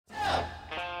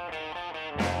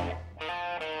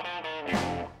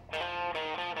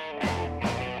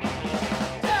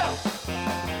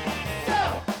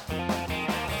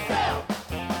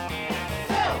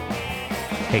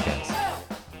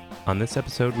On this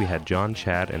episode, we had John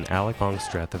Chad and Alec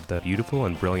Longstreth of the beautiful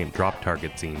and brilliant Drop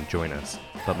Target zine join us,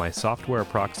 but my software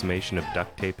approximation of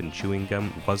duct tape and chewing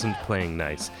gum wasn't playing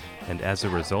nice, and as a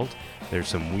result, there's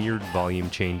some weird volume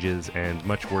changes, and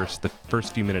much worse, the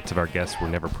first few minutes of our guests were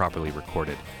never properly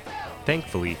recorded.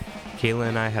 Thankfully, Kayla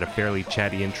and I had a fairly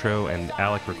chatty intro, and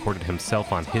Alec recorded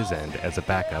himself on his end as a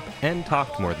backup, and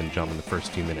talked more than John in the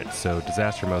first few minutes, so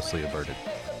disaster mostly averted.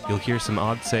 You'll hear some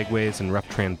odd segues and rough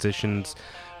transitions,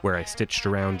 where I stitched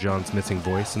around John's missing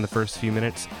voice in the first few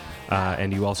minutes,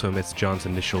 and you also miss John's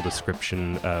initial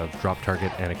description of Drop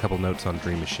Target and a couple notes on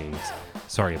Dream Machines.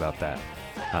 Sorry about that.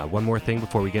 One more thing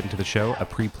before we get into the show, a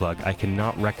pre-plug. I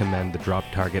cannot recommend the Drop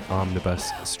Target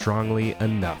Omnibus strongly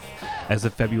enough. As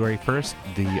of February 1st,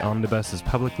 the Omnibus is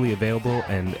publicly available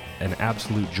and an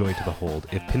absolute joy to behold.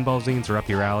 If pinball zines are up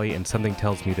your alley, and something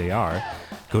tells me they are,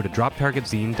 go to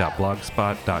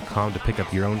droptargetzine.blogspot.com to pick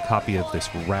up your own copy of this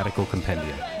radical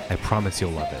compendium. I promise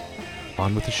you'll love it.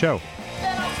 On with the show.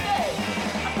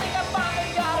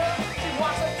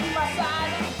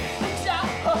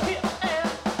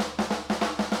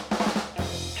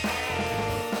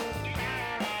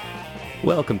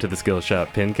 Welcome to the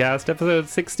Skillshop Pincast, episode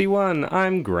 61.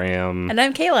 I'm Graham. And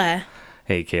I'm Kayla.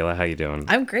 Hey, Kayla, how you doing?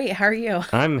 I'm great. How are you?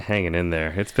 I'm hanging in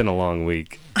there. It's been a long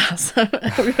week. Awesome.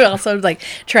 We're also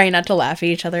trying not to laugh at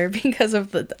each other because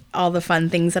of all the fun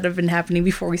things that have been happening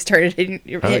before we started hit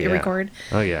record.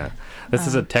 Oh, yeah. This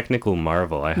is a technical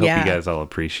marvel. I hope you guys all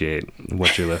appreciate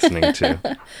what you're listening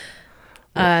to.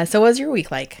 So what was your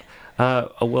week like?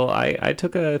 Well, I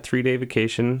took a 3-day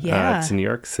vacation to New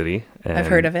York City. And I've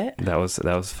heard of it. That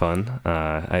was fun.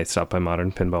 I stopped by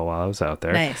Modern Pinball while I was out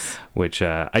there. Nice. Which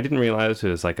I didn't realize it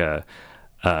was like a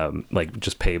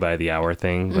just pay by the hour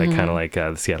thing, like kind of like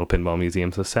the Seattle Pinball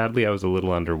Museum. So sadly, I was a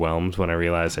little underwhelmed when I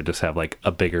realized I just have like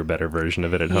a bigger, better version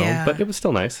of it at home. But it was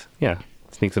still nice. Yeah,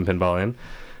 sneak some pinball in.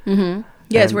 Mm-hmm.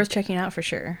 Yeah, it's worth checking out for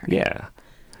sure. Right? Yeah.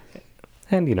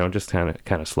 And, just kind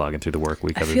of slogging through the work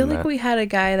week. I feel like we had a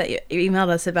guy that emailed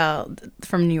us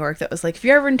from New York that was like, if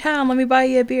you're ever in town, let me buy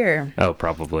you a beer. Oh,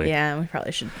 probably. Yeah, we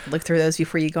probably should look through those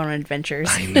before you go on adventures.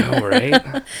 I know,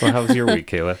 right? Well, how was your week,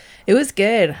 Kayla? It was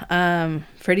good.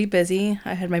 Pretty busy.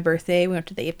 I had my birthday. We went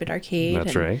to the 8-Bit Arcade.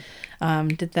 That's right.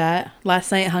 Did that.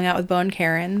 Last night, hung out with Bo and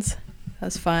Karen's. That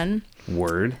was fun.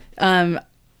 Word.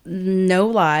 No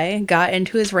lie, got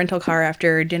into his rental car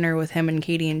after dinner with him and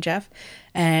Katie and Jeff,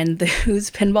 and the Who's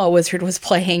Pinball Wizard was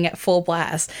playing at full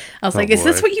blast. I was like, is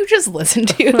this what you just listen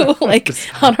to? Like,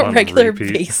 on a regular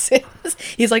basis?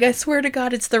 He's like, I swear to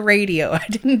God, it's the radio. I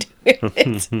didn't do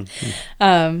it.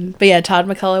 But yeah, Todd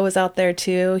McCullough was out there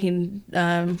too. He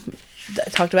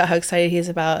talked about how excited he is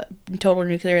about Total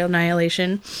Nuclear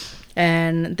Annihilation.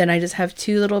 And then I just have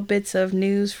 2 little bits of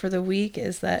news for the week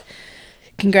is that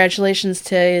congratulations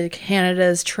to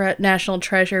Canada's national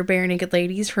treasure, Bare Naked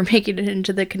Ladies, for making it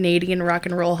into the Canadian Rock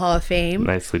and Roll Hall of Fame.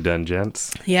 Nicely done,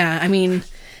 gents. Yeah, I mean,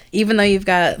 even though you've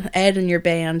got Ed in your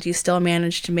band, you still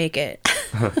managed to make it.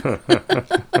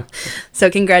 So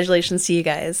congratulations to you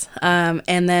guys.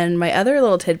 And then my other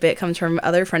little tidbit comes from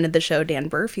other friend of the show, Dan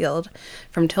Burfield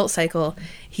from Tilt Cycle.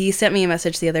 He sent me a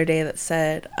message the other day that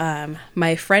said,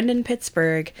 my friend in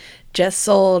Pittsburgh just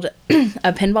sold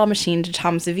a pinball machine to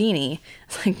Tom Savini.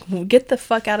 It's like, well, get the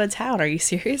fuck out of town. Are you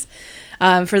serious?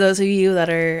 For those of you that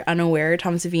are unaware,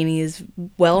 Tom Savini is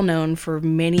well known for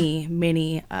many,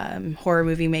 many horror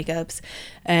movie makeups,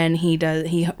 and he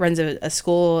runs a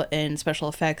school in special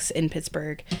effects in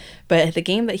Pittsburgh. But the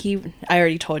game that I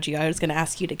already told you, I was going to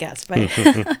ask you to guess, but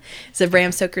it's a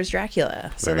Bram Stoker's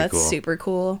Dracula. So that's cool. Super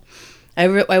cool.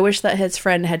 I wish that his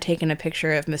friend had taken a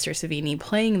picture of Mr. Savini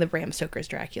playing the Bram Stoker's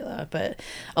Dracula, but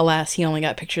alas, he only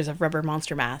got pictures of rubber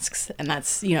monster masks, and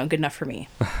that's, good enough for me.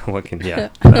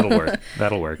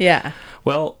 That'll work. Yeah.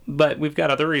 Well, but we've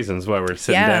got other reasons why we're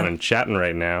sitting down and chatting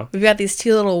right now. We've got these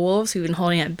 2 little wolves we've been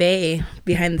holding at bay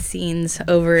behind the scenes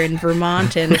over in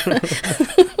Vermont, and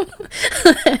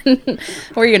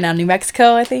where are you now? New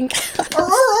Mexico, I think.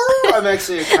 I'm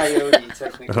actually a coyote,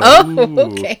 technically.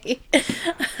 Oh, okay.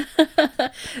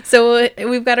 So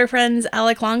we've got our friends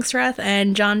Alec Longstreth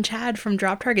and John Chad from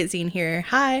Drop Target Zine here.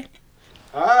 Hi.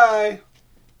 Hi.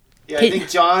 Yeah, I think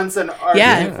John's an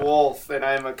Arctic wolf, and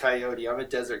I'm a coyote. I'm a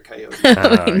desert coyote.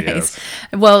 Nice. Yes.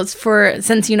 Well,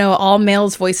 since all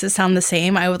males' voices sound the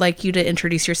same, I would like you to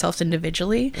introduce yourselves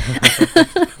individually.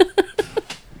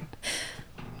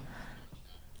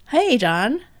 Hey,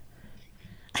 John.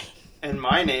 And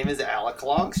my name is Alec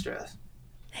Longstreth.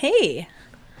 Hey.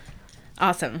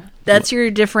 Awesome. That's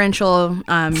your differential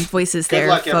voices there,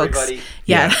 Good luck, folks. everybody.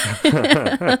 Yeah.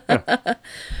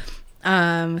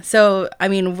 So, I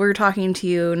mean, we're talking to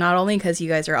you not only because you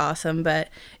guys are awesome, but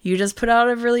you just put out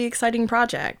a really exciting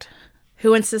project.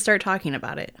 Who wants to start talking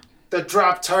about it? The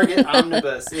Drop Target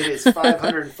Omnibus. It is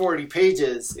 540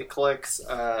 pages. It collects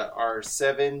our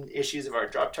 7 issues of our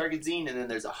Drop Target zine, and then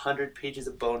there's 100 pages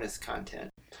of bonus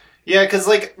content. Yeah, because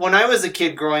like when I was a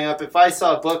kid growing up, if I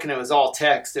saw a book and it was all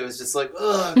text, it was just like,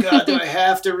 oh God, do I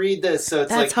have to read this? So it's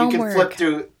That's like homework. You can flip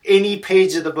through any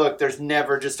page of the book. There's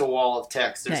never just a wall of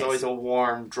text. There's Nice. always a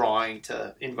warm drawing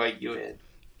to invite you in.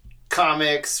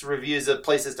 Comics, reviews of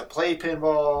places to play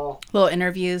pinball. Little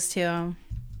interviews too.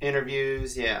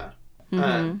 Interviews, yeah.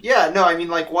 Mm-hmm. Yeah, no, I mean,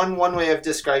 like one way I've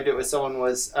described it with someone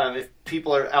was if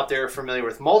people are out there familiar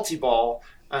with Multiball,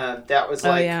 that was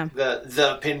like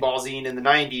the pinball zine in the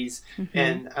 90s. Mm-hmm.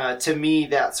 And to me,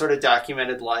 that sort of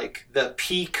documented like the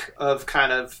peak of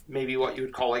kind of maybe what you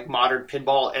would call like modern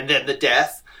pinball and then the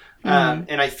death. Mm-hmm.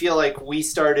 And I feel like we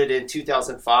started in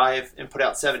 2005 and put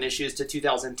out 7 issues to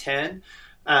 2010.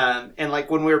 And like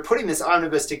when we were putting this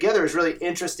omnibus together, it was really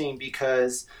interesting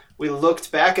because we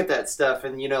looked back at that stuff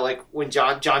and, you know, like when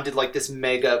John did like this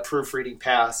mega proofreading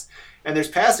pass, and there's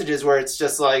passages where it's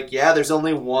just like, yeah, there's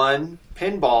only one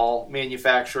pinball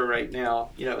manufacturer right now.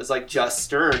 You know, it was like just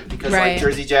Stern because like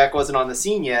Jersey Jack wasn't on the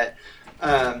scene yet.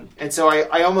 And so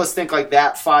I almost think like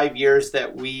that 5 years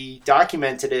that we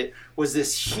documented it was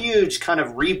this huge kind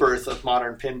of rebirth of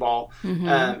modern pinball. Mm-hmm.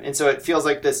 And so it feels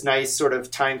like this nice sort of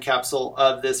time capsule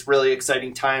of this really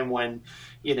exciting time when,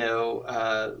 you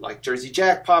know, like Jersey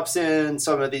Jack pops in,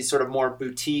 some of these sort of more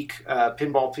boutique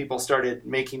pinball people started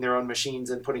making their own machines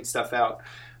and putting stuff out.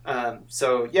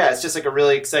 So yeah, it's just like a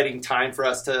really exciting time for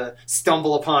us to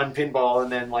stumble upon pinball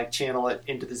and then like channel it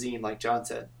into the zine, like John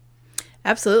said.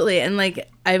 Absolutely. And like,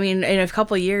 I mean, in a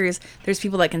couple of years, there's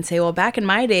people that can say, well, back in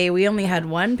my day, we only had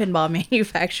one pinball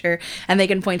manufacturer, and they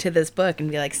can point to this book and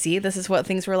be like, see, this is what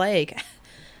things were like.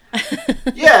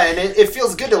 Yeah, and it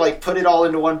feels good to like put it all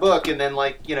into one book. And then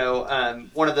like, you know,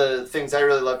 one of the things I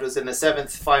really loved was in the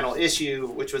 7th final issue,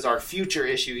 which was our future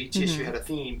issue. Each issue had a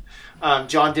theme.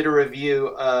 John did a review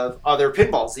of other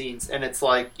pinball zines, and it's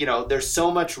like, you know, there's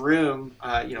so much room.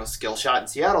 You know, Skillshot in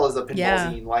Seattle is a pinball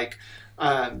zine. Like,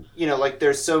 you know, like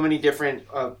there's so many different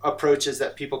approaches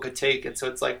that people could take. And so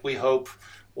it's like, we hope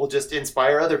we'll just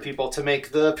inspire other people to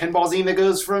make the pinball zine that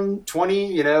goes from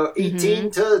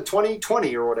 2018 to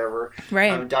 2020 or whatever.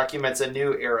 Right. Documents a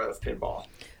new era of pinball.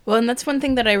 Well, and that's one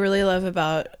thing that I really love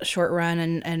about Short Run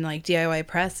and like DIY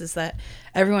Press is that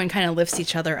everyone kind of lifts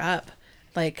each other up.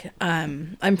 Like,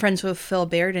 I'm friends with Phil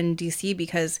Baird in DC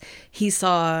because he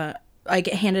saw... I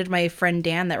handed my friend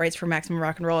Dan that writes for Maximum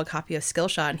Rock and Roll a copy of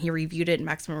Skillshot, and he reviewed it in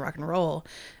Maximum Rock and Roll.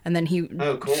 And then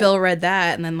cool. Phil read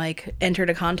that and then like entered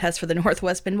a contest for the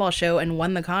Northwest Pinball Show and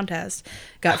won the contest,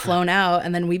 got flown out,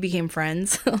 and then we became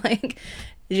friends. Like,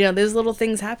 you know, those little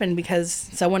things happen because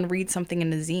someone reads something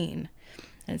in a zine.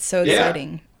 And it's so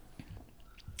exciting.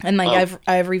 And like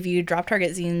I've reviewed Drop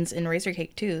Target zines in Razor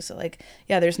Cake too. So like,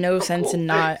 yeah, there's no sense in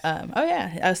not.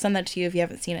 I'll send that to you if you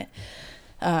haven't seen it.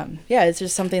 Yeah, it's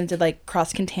just something to like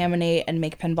cross-contaminate and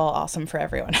make pinball awesome for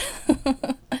everyone.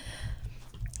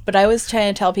 But I was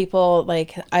trying to tell people,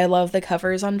 like, I love the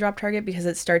covers on Drop Target because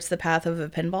it starts the path of a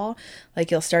pinball.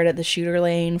 Like, you'll start at the shooter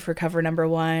lane for cover number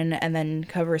 1, and then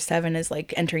cover 7 is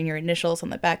like entering your initials on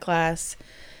the back glass.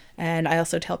 And I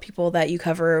also tell people that you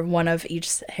cover one of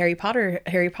each Harry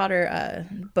Potter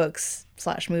books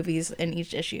 / movies in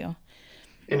each issue.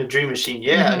 In a Dream Machine.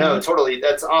 Yeah, no, totally.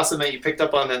 That's awesome that you picked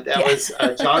up on that. That was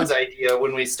John's idea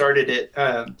when we started it.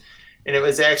 And it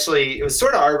was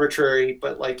sort of arbitrary,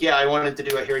 but like, yeah, I wanted to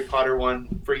do a Harry Potter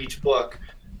one for each book.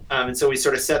 And so we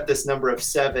sort of set this number of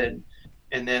 7.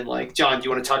 And then like, John, do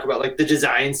you want to talk about like the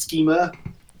design schema?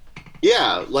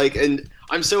 Yeah, like, and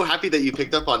I'm so happy that you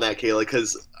picked up on that, Kayla,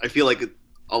 because I feel like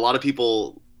a lot of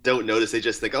people don't notice. They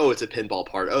just think, oh, it's a pinball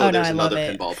part. There's another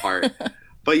pinball part.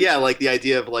 But yeah, like the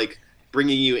idea of like,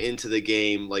 bringing you into the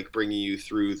game, like bringing you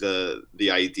through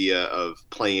the idea of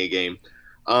playing a game.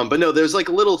 But no, there's like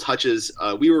little touches.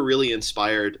 We were really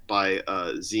inspired by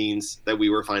zines that we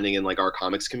were finding in like our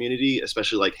comics community,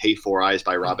 especially like Hey Four Eyes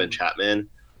by Robin Chapman.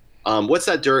 What's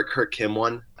that Derek Kirk Kim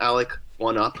one, Alec?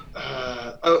 One Up?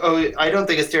 I don't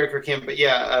think it's Derek Kirk Kim, but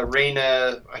yeah,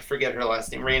 Raina, I forget her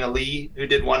last name, Raina Lee, who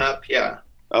did One Up, yeah.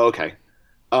 Oh, okay.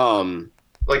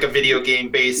 Like a video game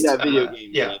based. Yeah, video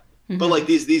game. Yeah. But like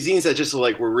these zines that just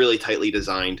like were really tightly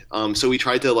designed. So we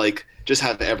tried to like just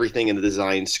have everything in the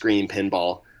design scream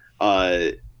pinball.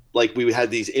 Like we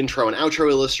had these intro and outro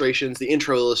illustrations. The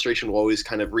intro illustration will always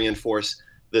kind of reinforce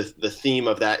the theme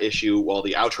of that issue, while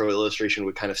the outro illustration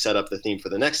would kind of set up the theme for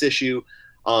the next issue.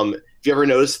 If you ever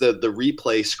notice the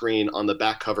replay screen on the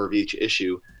back cover of each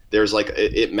issue, there's like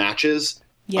it matches.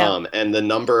 Yeah. And the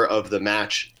number of the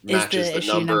match matches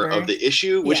the number of the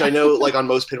issue, which I know like on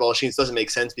most pinball machines doesn't make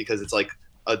sense because it's like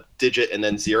a digit and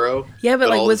then 0. Yeah, but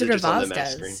like Wizard of Oz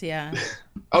does. Yeah.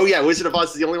 Oh yeah, Wizard of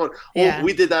Oz is the only one. Well,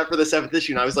 we did that for the 7th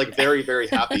issue, and I was like very, very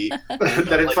happy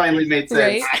that it finally made sense.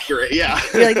 Right? Accurate, yeah.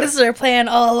 You're like, this is our plan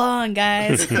all along,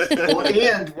 guys. Well,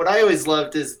 and what I always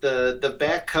loved is the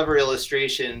back cover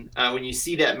illustration. When you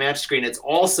see that match screen, it's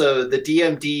also the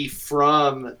DMD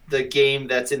from the game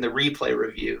that's in the replay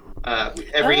review.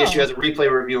 Every issue has a replay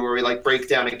review where we like break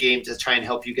down a game to try and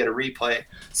help you get a replay.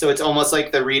 So it's almost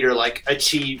like the reader like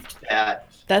achieved that.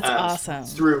 That's awesome.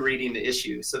 Through reading the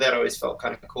issue. So that always felt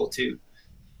kind of cool too.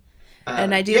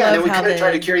 And I do love and then we how kind of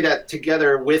tried to carry that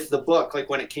together with the book, like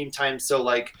when it came time. So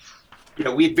like, you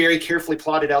know, we had very carefully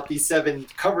plotted out these 7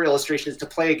 cover illustrations to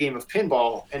play a game of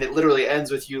pinball, and it literally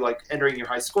ends with you like entering your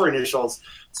high score initials.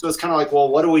 So it's kind of like, well,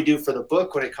 what do we do for the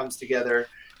book when it comes together?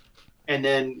 And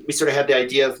then we sort of had the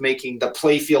idea of making the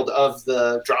playfield of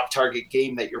the drop target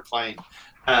game that you're playing.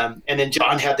 And then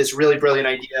John had this really brilliant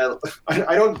idea.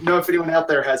 I don't know if anyone out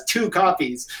there has 2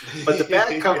 copies, but the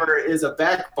back cover is a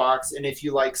back box, and if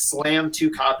you like slam 2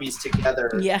 copies together,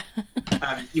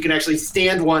 you can actually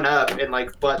stand one up and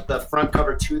like butt the front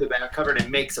cover to the back cover, and it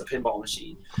makes a pinball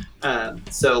machine.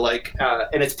 So like,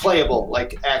 and it's playable.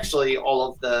 Like actually, all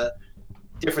of the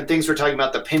different things we're talking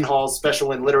about, the pinhalls, special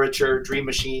win literature, dream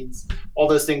machines, all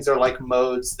those things are like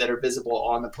modes that are visible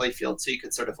on the playfield, so you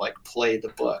can sort of like play the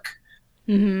book.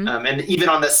 Mm-hmm. And even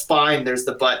on the spine, there's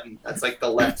the button. That's like the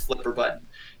left flipper button.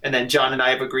 And then John and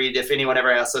I have agreed if anyone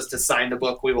ever asks us to sign the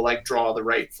book, we will like draw the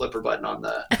right flipper button on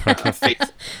the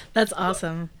face. That's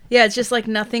awesome. Yeah, it's just like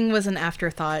nothing was an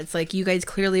afterthought. It's like you guys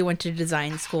clearly went to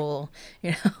design school,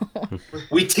 you know.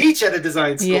 We teach at a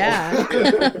design school.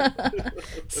 Yeah.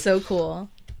 So cool.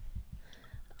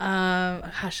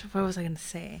 Gosh, what was I going to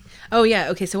say? Oh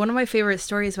yeah. Okay. So one of my favorite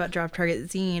stories about Drop Target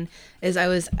Zine is I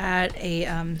was at a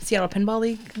Seattle Pinball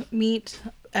League meet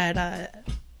at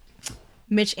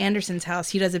Mitch Anderson's house.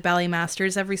 He does a Bally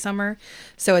Masters every summer.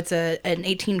 So it's an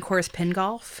 18-course pin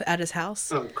golf at his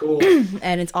house. Oh, cool.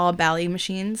 And it's all Bally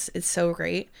machines. It's so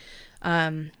great.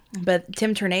 But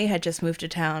Tim Turnay had just moved to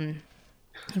town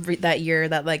that year,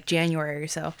 that like January or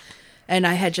so. And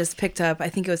I had just picked up, I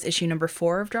think it was issue number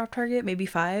 4 of Drop Target, maybe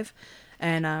 5.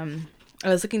 And I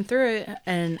was looking through it,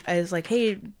 and I was like,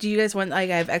 hey, do you guys want, like,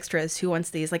 I have extras. Who wants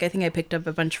these? Like, I think I picked up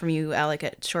a bunch from you, Alec,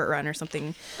 at Short Run or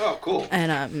something. Oh, cool.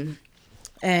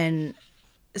 And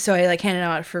so I, like, handed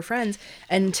out for friends.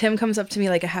 And Tim comes up to me,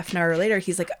 like, a half an hour later.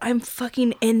 He's like, I'm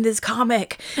fucking in this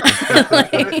comic.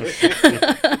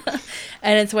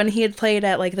 And it's when he had played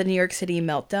at, like, the New York City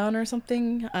Meltdown or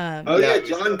something.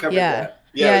 John covered that.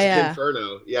 Yeah, it was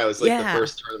Inferno. Yeah, it was like the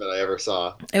first tournament I ever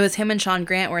saw. It was him and Sean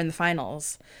Grant were in the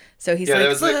finals. So he's there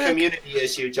was a community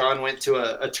issue. John went to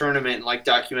a tournament and like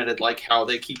documented like how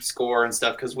they keep score and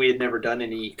stuff because we had never done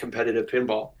any competitive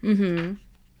pinball. Mm-hmm.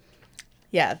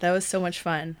 Yeah, that was so much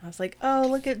fun. I was like, oh,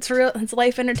 look, it's real. It's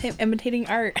life imitating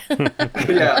art.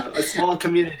 Yeah, a small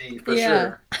community for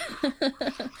sure.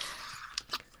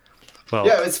 Well,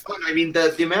 yeah, it's fun. I mean,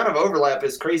 the amount of overlap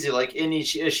is crazy. Like in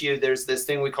each issue, there's this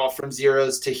thing we call From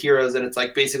Zeros to Heroes, and it's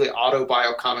like basically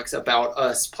autobio comics about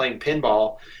us playing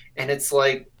pinball. And it's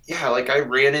like, yeah, like I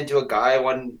ran into a guy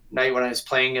one night when I was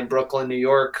playing in Brooklyn, New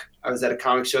York. I was at a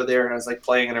comic show there, and I was like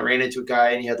playing, and I ran into a guy,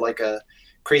 and he had like a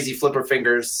Crazy Flipper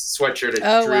Fingers sweatshirt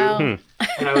at Drew. Wow.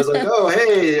 And I was like, oh,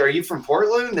 hey, are you from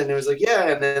Portland? And it was like, yeah.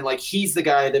 And then like he's the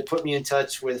guy that put me in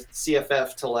touch with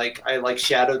CFF to like I like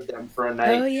shadowed them for a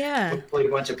night. Oh yeah. We played a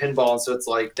bunch of pinball, so it's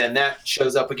like then that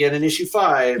shows up again in issue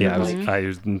 5. Yeah, I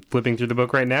was flipping through the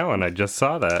book right now and I just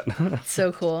saw that.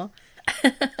 So cool.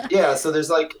 Yeah, so there's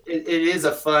like it is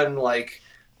a fun like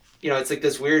it's like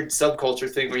this weird subculture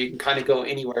thing where you can kind of go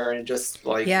anywhere and just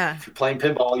like if you're playing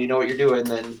pinball, you know what you're doing,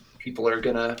 then people are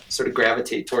gonna sort of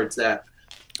gravitate towards that.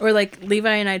 Or like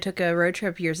Levi and I took a road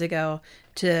trip years ago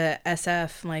to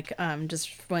SF, like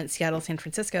just went Seattle, San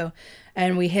Francisco,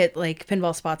 and we hit like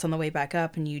pinball spots on the way back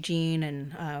up in Eugene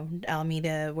and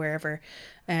Alameda, wherever.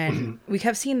 And we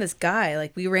kept seeing this guy.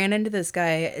 Like we ran into this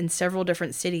guy in several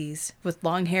different cities with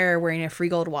long hair, wearing a Free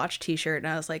Gold Watch T-shirt,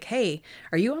 and I was like, "Hey,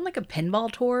 are you on like a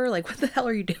pinball tour? Like, what the hell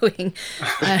are you doing?"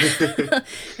 And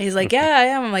he's like, "Yeah, I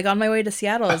am. I'm like on my way to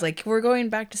Seattle." I was like, "We're going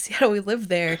back to Seattle. We live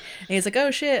there." And he's like,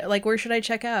 "Oh shit! Like, where should I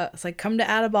check out?" It's like, "Come to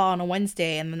Attaball on a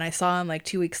Wednesday." And then I saw him like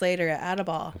 2 weeks later at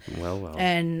Attaball. Well.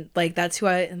 And like that's who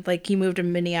he moved to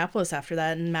Minneapolis after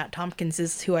that, and Matt Tompkins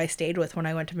is who I stayed with when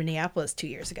I went to Minneapolis 2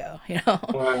 years ago. You know.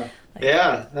 Wow.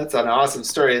 Yeah, that's an awesome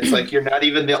story. It's like you're not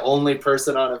even the only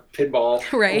person on a pinball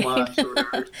right.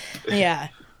 Yeah.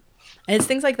 And it's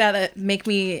things like that make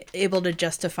me able to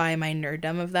justify my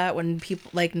nerddom of that when people,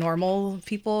 like normal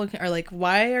people, are like,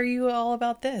 why are you all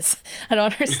about this? I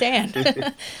don't understand.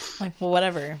 Like, well,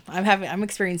 whatever. I'm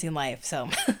experiencing life, so.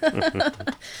 Can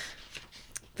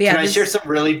I share some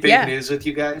really big news with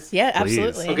you guys? Yeah,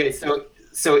 absolutely. Okay,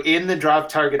 so in the Drop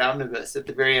Target Omnibus, at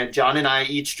the very end, John and I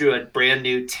each drew a brand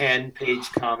new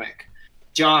 10-page comic.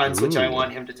 John's, which I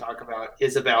want him to talk about,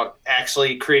 is about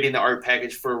actually creating the art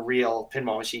package for a real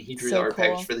pinball machine. He drew the art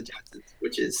package for the Jetsons,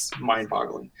 which is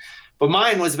mind-boggling. But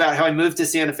mine was about how I moved to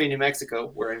Santa Fe, New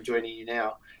Mexico, where I'm joining you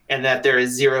now, and that there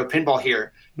is zero pinball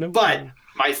here. But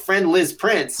my friend Liz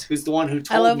Prince, who's the one who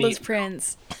told me Liz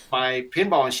Prince. My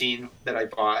pinball machine that I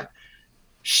bought,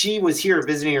 she was here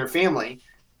visiting her family,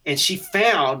 and she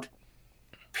found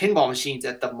pinball machines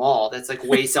at the mall that's like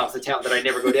way south of town that I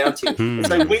never go down to.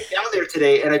 So I went down there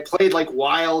today and I played like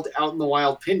out in the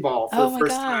wild pinball for the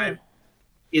first time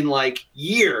in like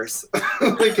years,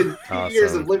 like in 2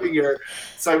 years of living here.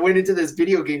 So I went into this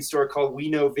video game store called We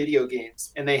Know Video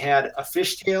Games, and they had a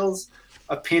Fishtails,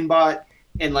 a Pinbot,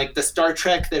 and like the Star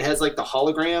Trek that has like the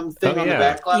hologram thing on the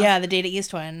back glass. Yeah, the Data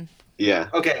East one. Yeah.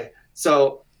 Okay,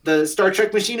 so the Star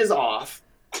Trek machine is off.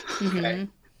 Okay.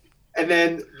 And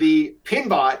then the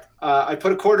Pinbot, I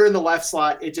put a quarter in the left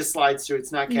slot. It just slides through.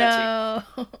 It's not catching.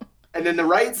 No. And then the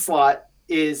right slot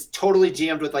is totally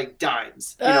jammed with like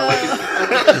dimes. You know,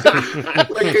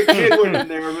 like a kid went in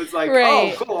there and was like,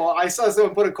 oh, cool. I saw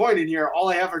someone put a coin in here. All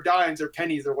I have are dimes or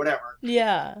pennies or whatever.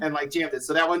 Yeah. And like jammed it.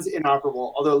 So that one's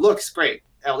inoperable, although it looks great.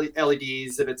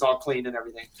 LEDs and it's all clean and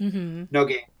everything. No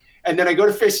game. And then I go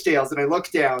to Fishtails and I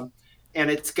look down. And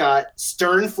it's got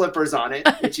stern flippers on it,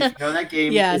 which if you know that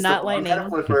game is not the lightning. kind of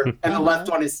flipper, and the left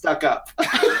one is stuck up. No,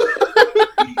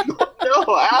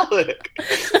 Alec.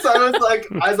 So I was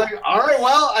like, all right,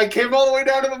 well, I came all the way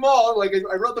down to the mall. Like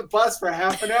I rode the bus for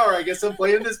half an hour. I guess I'm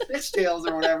playing this Fishtails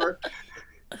or whatever.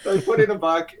 So I put in a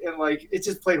buck, and like it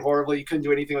just played horribly. You couldn't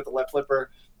do anything with the left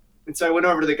flipper. And so I went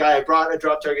over to the guy. I brought a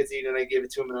Drop Target zine and I gave it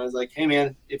to him. And I was like, "Hey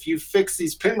man, if you fix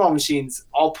these pinball machines,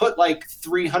 I'll put like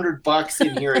 $300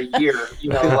 in here a year. You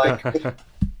know, like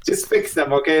just fix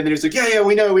them, okay?" And then he was like, "Yeah,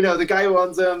 we know. The guy who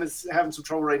owns them is having some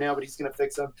trouble right now, but he's gonna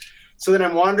fix them." So then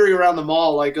I'm wandering around the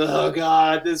mall like, "Oh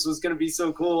god, this was gonna be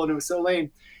so cool," and it was so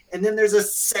lame. And then there's a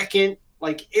second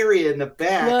like area in the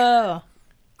back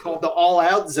called the All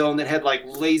Out Zone that had like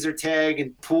laser tag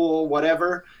and pool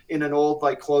whatever in an old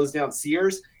like closed down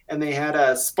Sears. And they had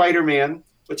a Spider-Man,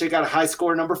 which I got a high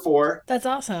score, number 4. That's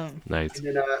awesome. Nice. And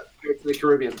then Pirates of the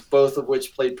Caribbean, both of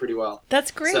which played pretty well.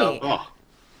 That's great. So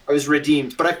I was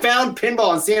redeemed. But I found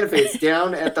pinball in Santa Fe. It's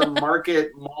down at the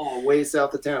Market Mall, way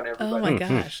south of town, everybody. Oh my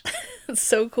gosh. That's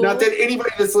so cool. Not that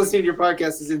anybody that's listening to your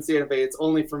podcast is in Santa Fe. It's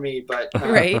only for me. But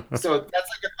right. So that's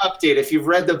like an update. If you've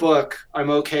read the book, I'm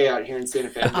okay out here in Santa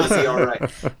Fe. I'm busy, all right.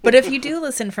 But if you do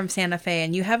listen from Santa Fe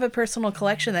and you have a personal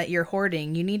collection that you're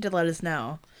hoarding, you need to let us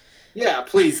know. Yeah,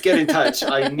 please get in touch.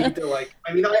 I need to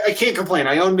I can't complain.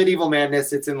 I own Medieval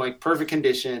Madness. It's in like perfect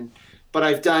condition, but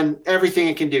I've done everything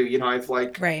it can do. You know, I've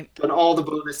done all the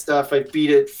bonus stuff. I beat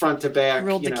it front to back.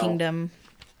 Ruled the kingdom.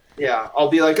 Yeah, I'll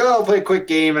be like, I'll play a quick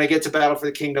game, and I get to Battle for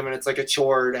the Kingdom, and it's like a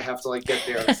chore to have to like get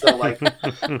there. So like,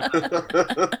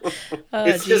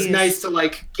 it's just nice to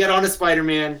like get on a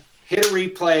Spider-Man, hit a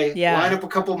replay, line up a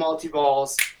couple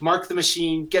multi-balls, mark the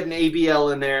machine, get an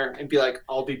ABL in there, and be like,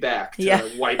 I'll be back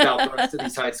to wipe out the rest of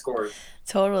these high scores.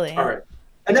 Totally. All right.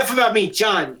 Enough about me.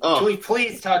 John, can we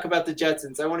please talk about the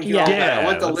Jetsons? I want to hear all about it. I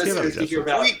want the listeners to hear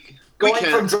about it. Going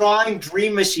from drawing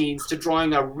dream machines to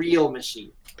drawing a real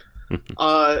machine.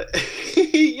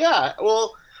 Yeah,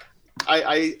 well,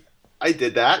 I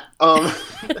did that. I've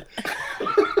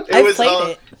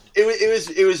played it.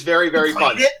 It was very, very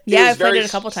fun. Yeah, I've played it a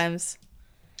couple times.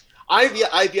 I've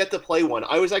yet to play one.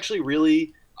 I was actually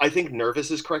really, I think nervous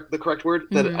is the correct word,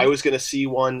 that I was going to see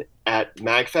one at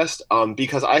MagFest,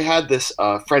 because I had this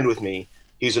friend with me.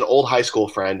 He's an old high school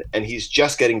friend, and he's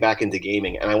just getting back into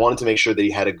gaming, and I wanted to make sure that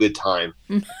he had a good time.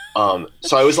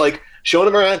 So I was like showing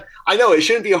him around. I know it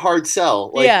shouldn't be a hard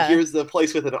sell. Like, here's the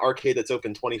place with an arcade that's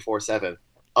open 24/7.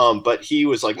 But he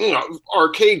was like,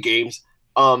 arcade games.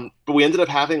 But we ended up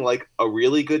having like a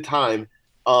really good time.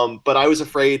 But I was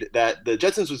afraid that the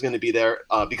Jetsons was going to be there,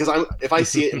 because if I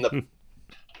see it in the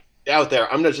out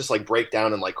there, I'm gonna just like break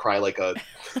down and like cry like a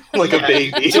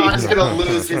baby. John's gonna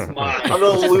lose his mind. I'm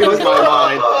gonna lose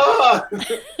my mind.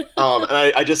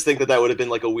 And I just think that would have been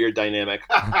like a weird dynamic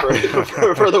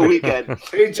for the weekend.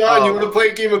 Hey John, you want to play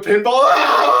a game of pinball?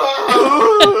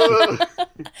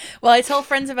 Well, I tell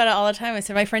friends about it all the time. I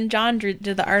said my friend John did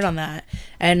the art on that,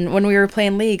 and when we were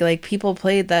playing League, like people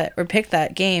played that or picked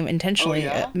that game intentionally,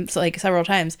 like several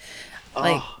times.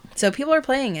 Like So people are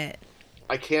playing it.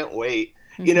 I can't wait.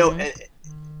 You know, and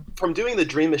from doing the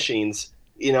Dream Machines,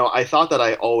 you know, I thought that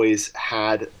I always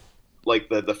had like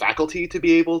the faculty to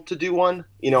be able to do one.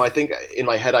 You know, I think in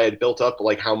my head I had built up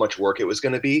like how much work it was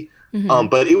going to be.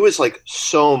 But it was like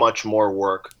so much more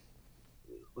work.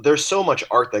 There's so much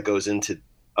art that goes into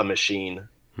a machine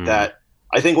that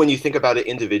I think when you think about it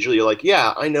individually, you're like,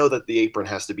 yeah, I know that the apron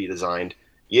has to be designed.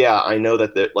 Yeah, I know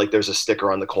that there's a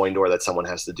sticker on the coin door that someone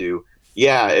has to do.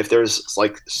 Yeah, if there's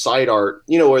like side art,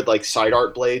 you know, where like side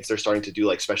art blades, they're starting to do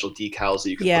like special decals that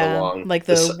you can put along. Like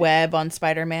the web on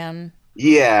Spider-Man.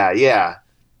 Yeah.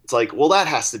 It's like, well, that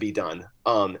has to be done.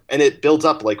 And it builds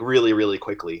up like really, really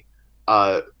quickly.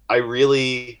 I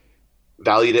really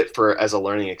valued it as a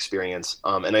learning experience.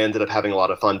 And I ended up having a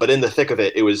lot of fun. But in the thick of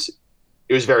it, it was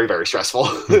very, very stressful.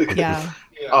 Yeah.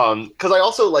 Because I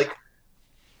also like,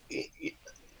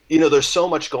 you know, there's so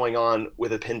much going on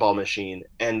with a pinball machine,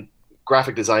 and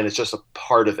graphic design is just a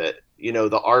part of it. You know,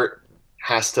 the art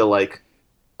has to like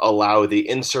allow the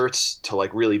inserts to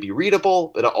like really be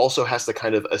readable, but it also has to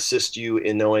kind of assist you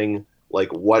in knowing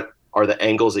like what are the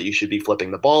angles that you should be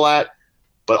flipping the ball at.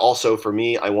 But also for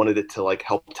me, I wanted it to like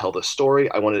help tell the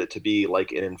story. I wanted it to be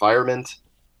like an environment.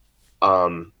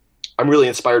 I'm really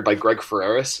inspired by Greg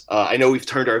Ferraris. I know we've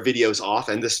turned our videos off,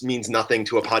 and this means nothing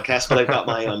to a podcast, but I've got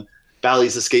my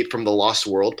Bally's Escape from the Lost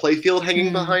World playfield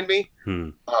hanging behind me.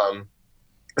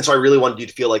 And so I really wanted you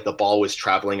to feel like the ball was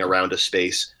traveling around a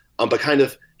space, but kind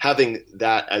of having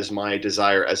that as my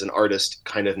desire as an artist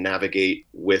kind of navigate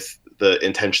with the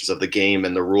intentions of the game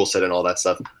and the rule set and all that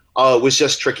stuff was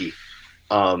just tricky.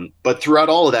 But throughout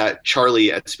all of that,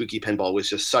 Charlie at Spooky Pinball was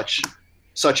just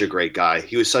such a great guy.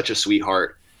 He was such a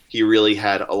sweetheart. He really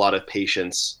had a lot of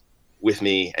patience with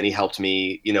me, and he helped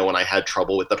me, you know, when I had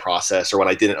trouble with the process or when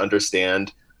I didn't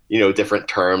understand, you know, different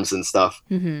terms and stuff.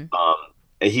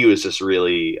 And he was just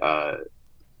really,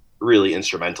 really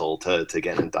instrumental to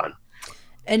getting it done.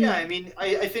 And yeah, I mean,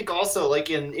 I think also like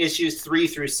in issues 3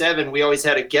 through 7, we always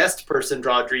had a guest person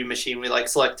draw a Dream Machine. We like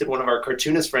selected one of our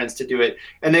cartoonist friends to do it,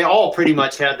 and they all pretty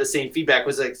much had the same feedback.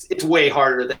 Was like, it's way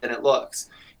harder than it looks.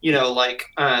 You know, like,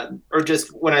 or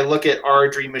just when I look at our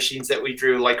Dream Machines that we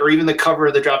drew, like, or even the cover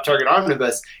of the Drop Target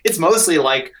Omnibus, it's mostly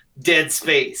like dead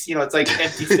space. You know, it's like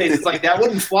empty space. It's like that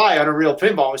wouldn't fly on a real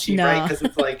pinball machine, right? Because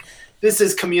it's like, this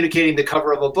is communicating the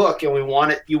cover of a book, and we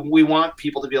want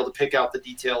people to be able to pick out the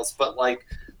details, but like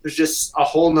there's just a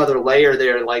whole nother layer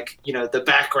there, like, you know, the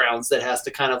backgrounds that has to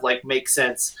kind of like make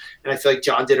sense. And I feel like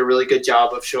John did a really good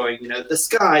job of showing, you know, the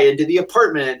sky into the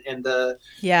apartment and the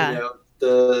you know,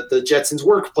 the Jetsons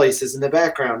workplaces in the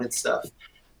background and stuff.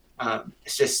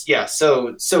 It's just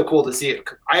so cool to see it.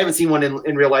 I haven't seen one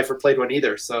in real life or played one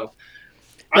either, so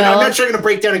well, I'm not sure I'm going to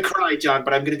break down and cry, John,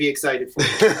 but I'm going to be excited for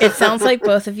it. It sounds like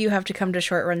both of you have to come to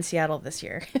Short Run Seattle this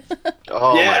year.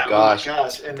 Oh my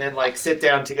gosh. And then like sit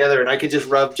down together, and I could just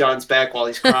rub John's back while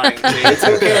he's crying. It's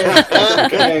okay.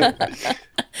 It's okay.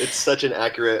 It's such an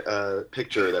accurate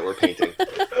picture that we're painting.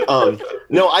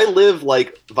 No, I live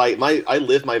like my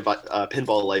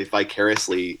pinball life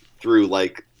vicariously through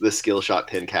like the Skillshot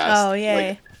Pincast. Oh yay!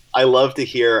 Like, I love to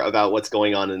hear about what's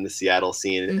going on in the Seattle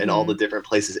scene and all the different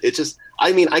places. It's just,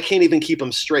 I mean, I can't even keep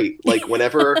them straight. Like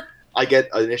whenever I get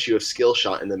an issue of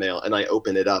Skillshot in the mail and I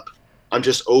open it up, I'm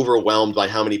just overwhelmed by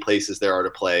how many places there are to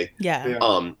play. Yeah.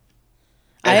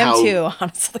 I am too,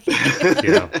 honestly.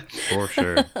 Yeah, for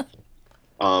sure.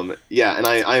 Yeah, and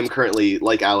I am currently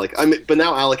like Alec. But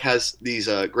now Alec has these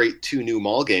great 2 new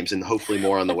mall games, and hopefully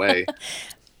more on the way.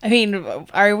 I mean,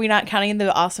 are we not counting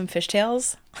the awesome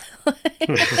fishtails?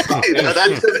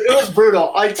 It was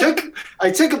brutal. I took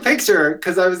a picture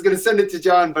because I was going to send it to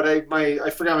John, but I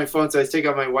forgot my phone, so I was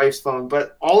taking out my wife's phone.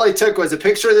 But all I took was a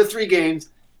picture of the 3 games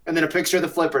and then a picture of the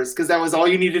flippers, because that was all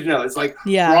you needed to know. It's like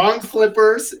wrong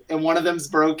flippers and one of them's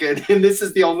broken, and this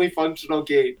is the only functional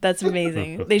game. That's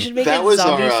amazing. They should make it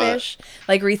zombie fish,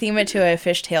 like retheme it to a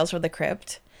Fish Tales for the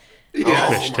Crypt.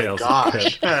 Yeah. Fish Tales for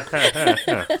the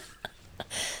Crypt.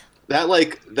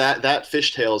 That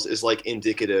Fishtails is like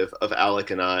indicative of Alec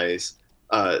and I's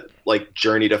like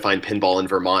journey to find pinball in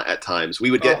Vermont at times. We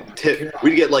would get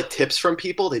we'd get like tips from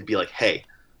people. They'd be like, "Hey,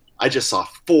 I just saw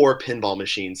 4 pinball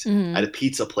machines at a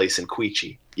pizza place in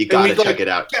Queechee. You gotta check it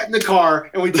out." Get in the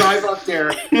car and we drive up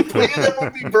there. 3 of them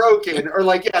would be broken, or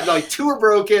like 2 are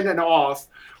broken and off.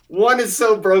 1 is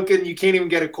so broken you can't even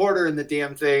get a quarter in the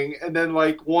damn thing, and then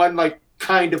like 1 like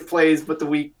kind of plays, but the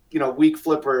weak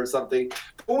flipper or something.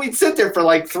 But we'd sit there for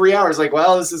like 3 hours, like,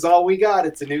 well, this is all we got.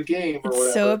 It's a new game or whatever.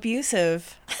 It's so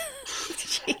abusive.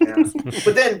 Yeah.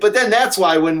 But then that's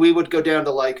why when we would go down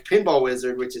to like Pinball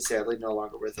Wizard, which is sadly no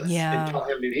longer with us in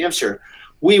Pelham, New Hampshire,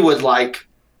 we would like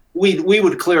we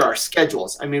would clear our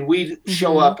schedules. I mean, we'd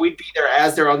show up, we'd be there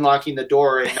as they're unlocking the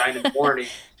door at 9 in the morning.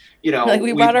 You know, like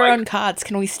we brought our own cots.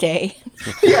 Can we stay?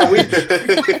 Yeah, we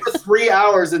play for 3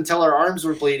 hours until our arms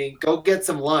were bleeding. Go get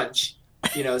some lunch.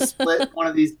 You know, split one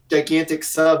of these gigantic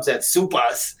subs at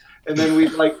Supas, and then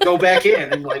we'd like go back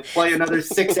in and like play another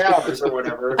 6 hours or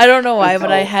whatever. I don't know why,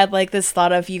 but I had like this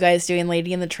thought of you guys doing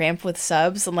Lady and the Tramp with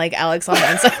subs and like Alex on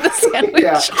the inside of the sandwich.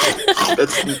 Yeah,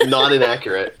 that's not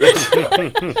inaccurate.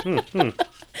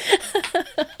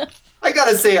 I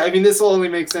gotta say, I mean, this will only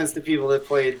make sense to people that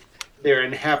played there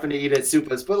and happen to eat at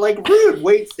Supas, but like rude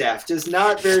wait staff, just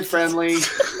not very friendly.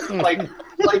 like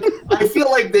I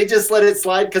feel like they just let it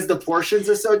slide because the portions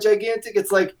are so gigantic.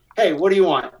 It's like, hey, what do you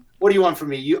want? What do you want from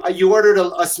me? You ordered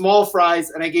a small fries,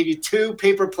 and I gave you 2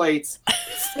 paper plates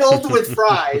filled with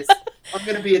fries. I'm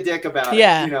gonna be a dick about it.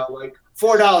 You know, like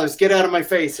 $4, get out of my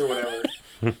face or whatever.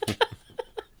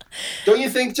 Don't you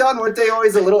think, John? Weren't they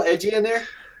always a little edgy in there?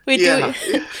 Wait,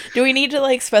 do we need to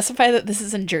like specify that this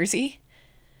is in Jersey?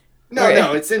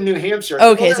 No, it's in New Hampshire.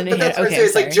 Okay, it's in New Hampshire. Okay,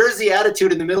 it's like Jersey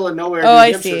attitude in the middle of nowhere. Oh,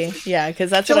 I see. Yeah, because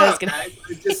that's what I was gonna.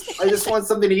 I just want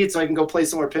something to eat so I can go play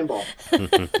some more pinball.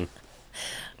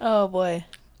 Oh boy,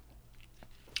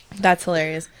 that's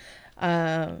hilarious.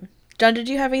 John, did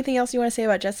you have anything else you want to say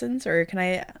about Jetsons, or can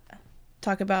I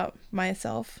talk about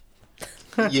myself?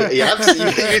 Yeah, you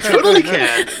totally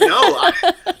can. No,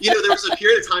 there was a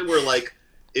period of time where like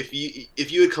if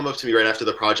you had come up to me right after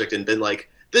the project and been like,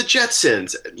 the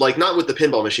Jetsons, like not with the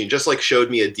pinball machine, just like showed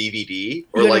me a DVD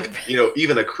or like,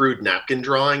 even a crude napkin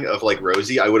drawing of like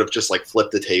Rosie, I would have just like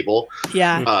flipped the table.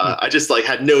 Yeah. I just like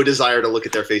had no desire to look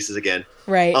at their faces again.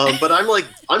 Right. But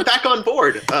I'm back on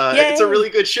board. It's a really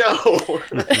good show.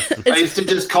 I used to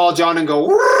just call John and go,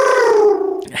 woo!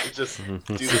 Just do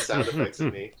the sound effects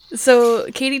of me.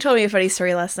 So Katie told me a funny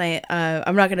story last night.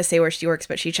 I'm not going to say where she works,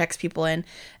 but she checks people in.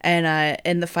 And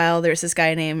in the file, there's this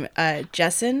guy named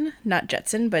Jessen, not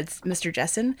Jetson, but it's Mr.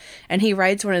 Jessen. And he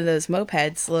rides one of those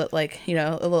mopeds, like, a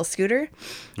little scooter.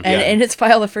 And in his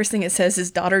file, the first thing it says is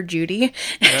daughter Judy.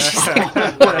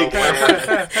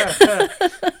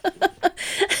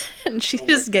 And she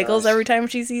just giggles every time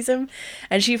she sees him.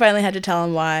 And she finally had to tell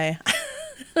him why.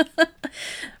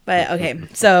 But okay,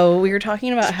 so we were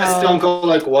talking about how don't go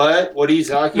like what? What are you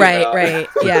talking about? Right,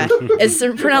 yeah. It's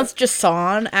pronounced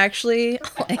Jason, actually.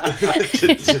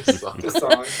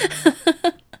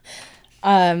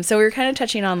 So we were kind of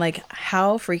touching on like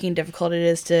how freaking difficult it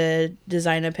is to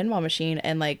design a pinball machine,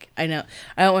 and like I don't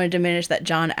want to diminish that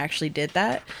John actually did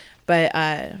that.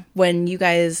 But when you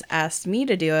guys asked me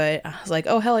to do it, I was like,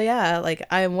 oh, hell yeah. Like,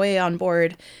 I'm way on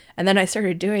board. And then I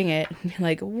started doing it. And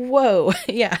like, whoa,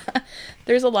 yeah,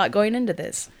 there's a lot going into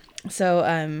this.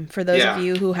 So for those of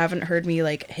you who haven't heard me,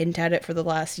 like, hint at it for the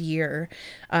last year,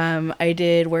 I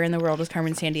did Where in the World is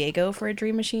Carmen Sandiego for a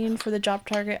Dream Machine for the Drop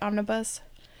Target Omnibus.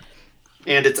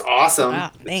 And it's awesome.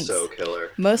 Wow, thanks. It's so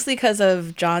killer. Mostly because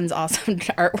of John's awesome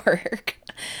artwork.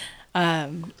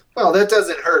 Well, that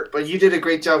doesn't hurt, but you did a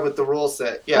great job with the rule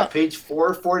set. Yeah, page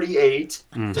 448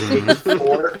 to page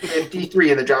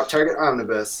 453 in the Drop Target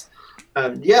Omnibus.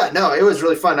 It was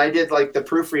really fun. I did like the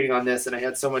proofreading on this, and I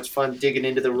had so much fun digging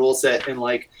into the rule set, and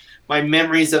like my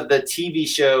memories of the TV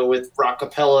show with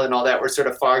Rockapella and all that were sort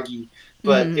of foggy,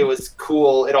 but it was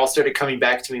cool. It all started coming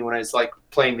back to me when I was like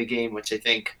playing the game, which I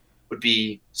think would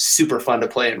be super fun to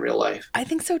play in real life. I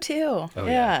think so too. Oh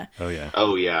yeah.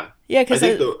 Yeah, because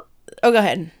go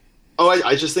ahead.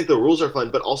 I just think the rules are fun,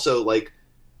 but also like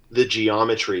the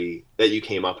geometry that you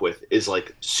came up with is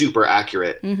like super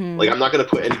accurate. Mm-hmm. Like I'm not going to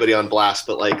put anybody on blast,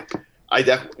 but like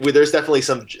there's definitely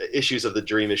some issues of the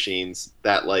Dream Machines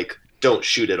that like don't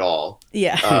shoot at all.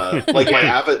 Yeah. Like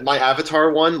my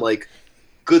Avatar one, like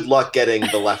good luck getting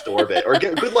the left orbit, or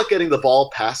good luck getting the ball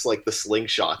past like the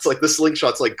slingshots. Like the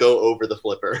slingshots like go over the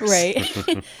flippers.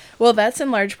 Right. Well, that's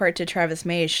in large part to Travis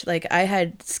Maish. Like I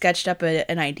had sketched up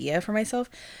an idea for myself,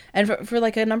 and for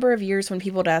like a number of years when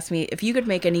people would ask me if you could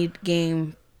make any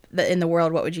game in the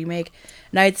world, what would you make?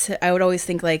 And I would always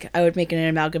think like I would make an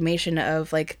amalgamation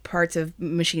of like parts of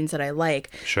machines that I like.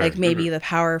 Sure. Like maybe the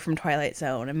Power from Twilight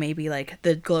Zone, and maybe like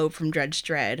the Globe from Dredge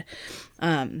Dread.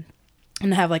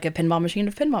 And have like a pinball machine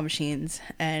of pinball machines,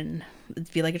 and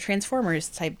it'd be like a Transformers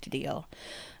type deal.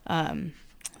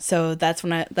 So that's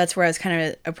where I was kind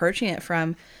of approaching it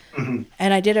from. Mm-hmm.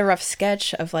 And I did a rough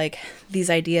sketch of like these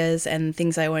ideas and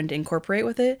things I wanted to incorporate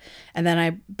with it. And then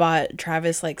I bought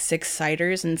Travis like 6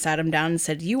 ciders and sat him down and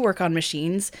said, you work on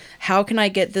machines. How can I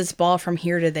get this ball from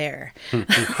here to there?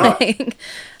 Like,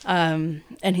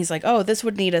 and he's like, oh, this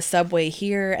would need a subway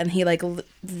here. And he like,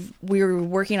 we were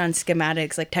working on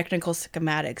schematics, like technical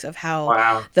schematics of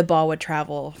how the ball would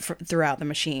travel throughout the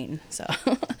machine. So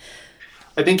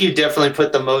I think you definitely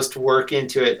put the most work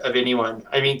into it of anyone.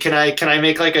 I mean, can I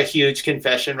make like a huge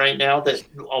confession right now that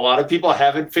a lot of people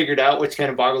haven't figured out, which kind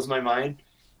of boggles my mind?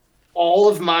 All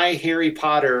of my Harry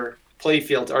Potter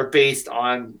playfields are based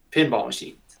on pinball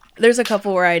machines. There's a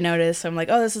couple where I notice I'm like,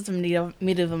 oh, this is a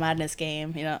Medieval Madness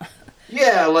game, you know?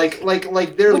 Yeah, like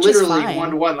they're which literally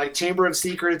 1-to-1. Like Chamber of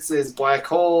Secrets is Black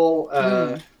Hole.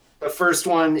 The first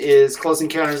one is Close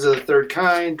Encounters of the Third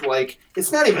Kind. Like,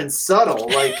 it's not even subtle.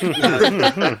 Like,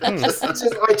 just,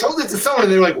 I told it to someone,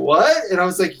 and they're like, "What?" And I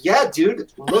was like, "Yeah,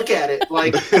 dude, look at it."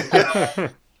 Like,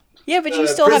 yeah, but you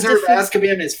still Prisoner have to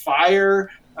Azkaban is fire.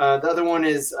 The other one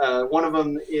is one of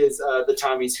them is the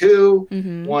Tommy's Who.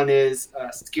 Mm-hmm. One is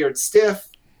Scared Stiff.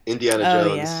 Indiana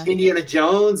Jones. Yeah. Indiana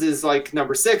Jones is like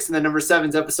number 6, and then number 7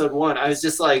 is episode 1. I was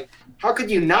just like, how could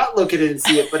you not look at it and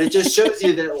see it? But it just shows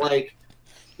you that, like,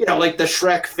 you know, like the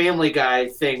Shrek Family Guy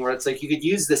thing where it's like you could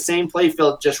use the same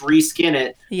playfield, just reskin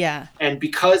it. Yeah. And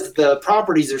because the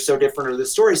properties are so different or the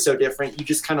story's so different, you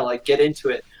just kind of like get into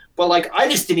it. But like, I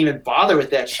just didn't even bother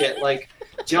with that shit. Like,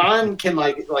 John can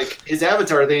like his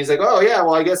avatar thing. He's like, oh yeah,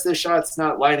 well I guess this shot's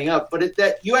not lining up. But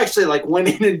that you actually like went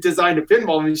in and designed a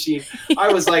pinball machine.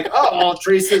 I was like, oh, I'll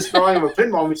trace this drawing of a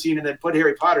pinball machine and then put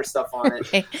Harry Potter stuff on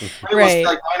it. Right.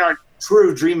 Like mine aren't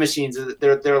true dream machines.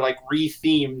 They're like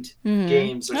re-themed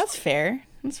games. That's fair.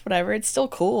 That's whatever. It's still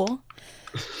cool.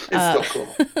 It's still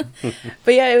cool.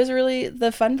 But yeah, it was really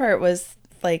the fun part was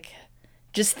like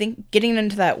just getting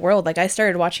into that world. Like I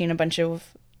started watching a bunch of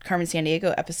Carmen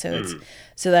Sandiego episodes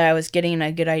so that I was getting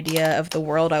a good idea of the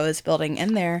world I was building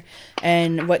in there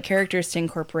and what characters to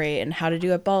incorporate and how to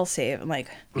do a ball save and like,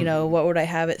 you know, what would I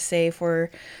have it say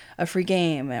for a free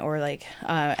game or like,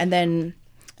 and then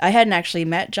I hadn't actually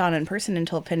met John in person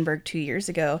until Pinburgh 2 years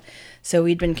ago. So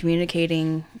we'd been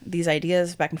communicating these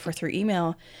ideas back and forth through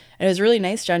email. And it was really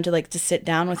nice, John, to like to sit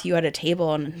down with you at a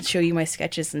table and show you my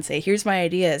sketches and say, here's my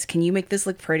ideas. Can you make this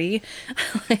look pretty?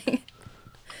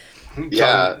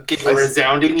 Yeah, give a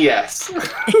resounding yes.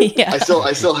 Yeah,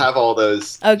 I still have all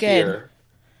those. Oh, good. Here.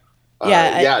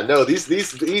 No,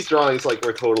 these drawings like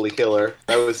were totally killer.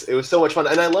 It was so much fun,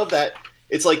 and I love that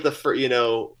it's like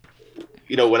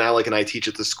when Alec and I teach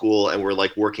at the school and we're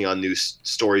like working on new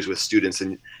stories with students,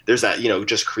 and there's that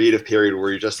just creative period where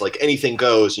you're just like anything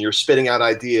goes and you're spitting out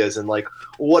ideas and like,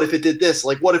 what if it did this?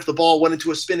 Like, what if the ball went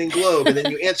into a spinning globe? And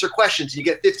then you answer questions and you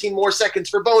get 15 more seconds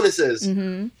for bonuses.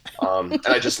 Mm-hmm. And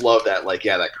I just love that, like,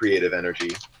 that creative energy.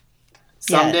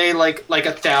 Someday, like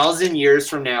 1,000 years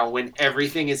from now, when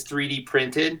everything is 3D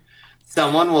printed,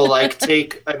 someone will like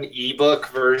take an ebook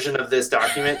version of this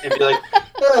document and be like,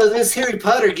 oh, this Harry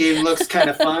Potter game looks kind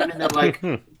of fun. And they'll like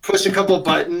push a couple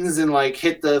buttons and like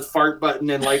hit the fart button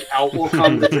and like out will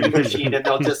come the dream machine and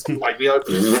they'll just like be like,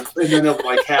 and then they'll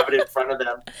like have it in front of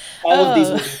them. All of these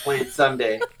will be played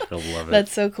someday. I love it.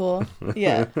 That's so cool.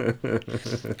 Yeah.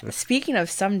 Speaking of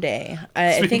someday,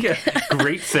 I think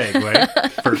great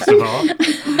segue. First of all.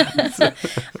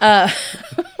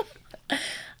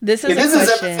 This is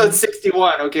episode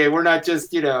 61. Okay, we're not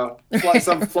just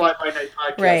some fly by night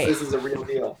podcast. Right. This is a real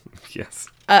deal. Yes.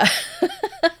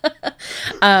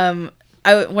 When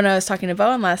I was talking to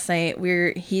Bowen last night,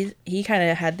 he kind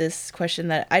of had this question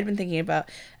that I'd been thinking about,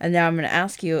 and now I'm going to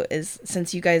ask you: is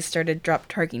since you guys started Drop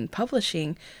Targeting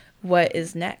Publishing, what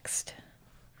is next?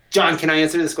 John, can I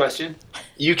answer this question?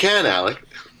 You can, Alec.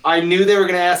 I knew they were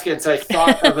going to ask it, so I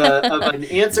thought of an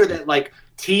answer that like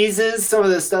teases some of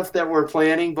the stuff that we're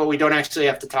planning, but we don't actually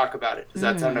have to talk about it. Does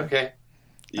that sound okay?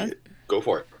 Yeah, go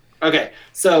for it. Okay,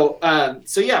 so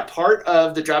yeah, part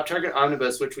of the Drop Target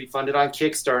Omnibus, which we funded on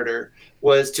Kickstarter,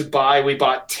 was we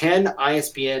bought 10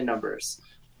 ISBN numbers.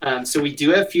 So we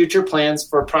do have future plans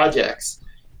for projects.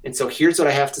 And so here's what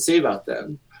I have to say about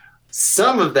them.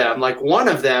 Some of them, like one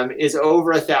of them, is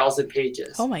over 1,000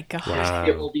 pages. Oh my gosh. Wow.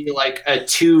 It will be like a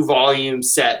 2-volume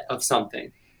set of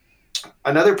something.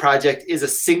 Another project is a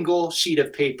single sheet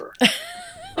of paper.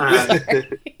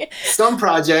 Some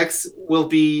projects will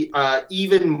be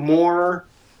even more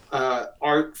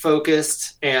art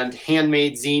focused and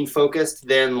handmade zine focused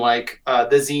than like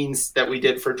the zines that we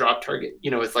did for Drop Target,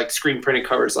 with like screen printed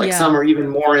covers. Like some are even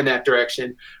more in that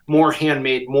direction, more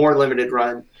handmade, more limited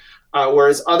run.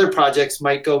 Whereas other projects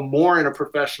might go more in a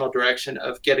professional direction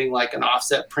of getting like an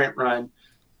offset print run.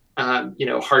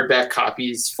 hardback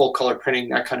copies, full color printing,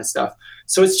 that kind of stuff.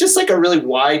 So it's just like a really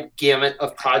wide gamut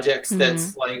of projects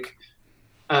that's like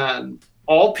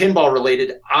all pinball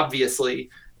related, obviously,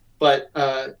 but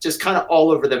just kind of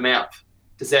all over the map.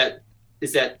 Is that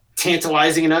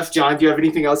tantalizing enough? John, do you have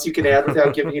anything else you can add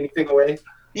without giving anything away?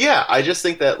 Yeah, I just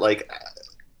think that like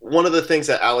one of the things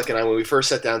that Alec and I, when we first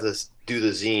sat down to do the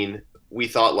zine, we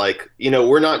thought like,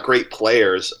 we're not great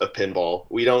players of pinball.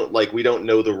 We don't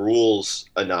know the rules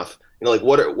enough. Like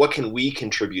what can we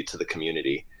contribute to the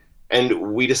community?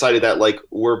 And we decided that like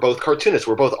we're both cartoonists,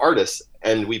 we're both artists,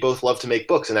 and we both love to make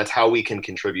books, and that's how we can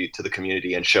contribute to the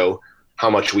community and show how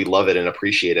much we love it and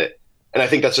appreciate it. And I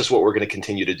think that's just what we're going to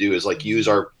continue to do, is like use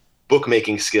our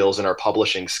bookmaking skills and our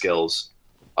publishing skills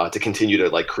to continue to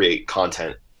like create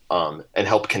content and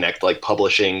help connect like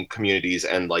publishing communities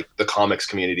and like the comics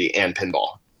community and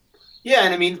pinball. Yeah,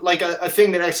 and I mean, like a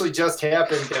thing that actually just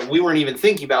happened that we weren't even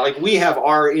thinking about, like we have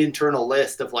our internal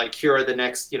list of like, here are the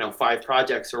next, 5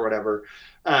 projects or whatever.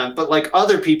 But like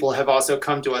other people have also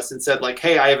come to us and said like,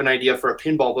 hey, I have an idea for a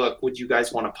pinball book. Would you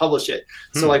guys want to publish it?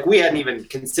 So like we hadn't even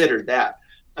considered that.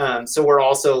 So we're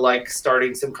also like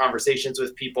starting some conversations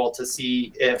with people to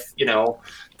see if,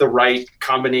 the right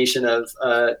combination of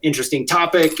interesting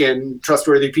topic and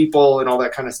trustworthy people and all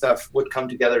that kind of stuff would come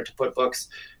together to put books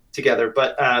together.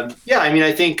 But I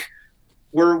think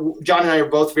John and I are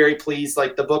both very pleased.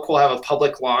 Like the book will have a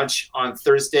public launch on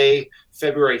Thursday,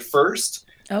 February 1st.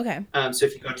 Okay. So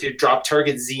if you go to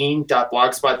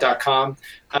droptargetzine.blogspot.com,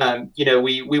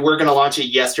 we were going to launch it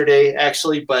yesterday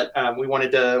actually, but we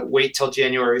wanted to wait till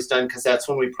January was done because that's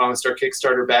when we promised our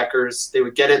Kickstarter backers they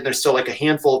would get it. And there's still like a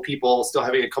handful of people still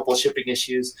having a couple of shipping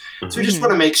issues. So we just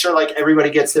want to make sure like everybody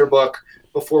gets their book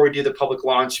before we do the public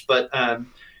launch. But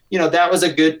that was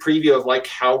a good preview of like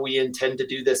how we intend to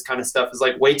do this kind of stuff, is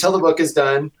like wait till the book is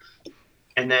done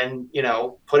and then,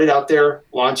 put it out there,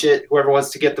 launch it. Whoever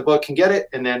wants to get the book can get it.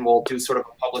 And then we'll do sort of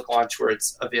a public launch where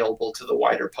it's available to the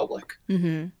wider public.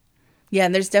 Mm-hmm. Yeah,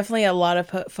 and there's definitely a lot of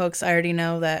folks I already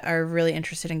know that are really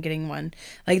interested in getting one.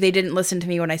 Like they didn't listen to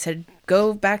me when I said,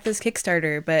 go back this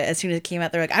Kickstarter. But as soon as it came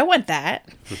out, they're like, I want that.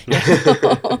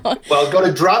 Well, go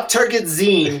to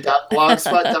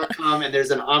droptargetzine.blogspot.com and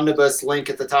there's an omnibus link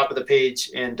at the top of the page.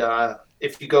 And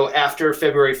if you go after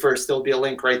February 1st, there'll be a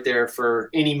link right there for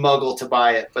any muggle to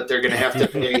buy it. But they're going to have to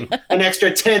pay an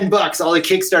extra $10. All the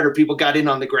Kickstarter people got in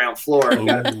on the ground floor and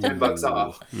got $10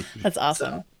 off. That's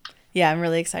awesome. So. Yeah, I'm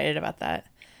really excited about that.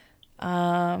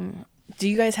 Do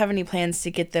you guys have any plans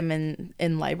to get them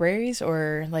in libraries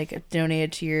or like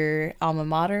donated to your alma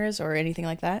maters or anything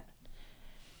like that?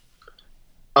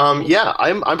 Yeah,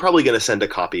 I'm probably going to send a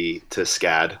copy to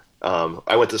SCAD.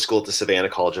 I went to school at the Savannah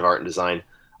College of Art and Design.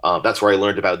 That's where I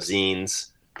learned about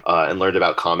zines and learned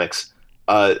about comics.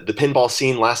 The pinball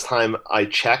scene, last time I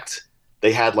checked,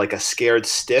 they had like a scared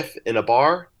stiff in a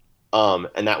bar,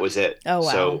 and that was it. Oh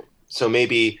wow! So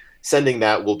maybe sending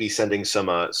that will be sending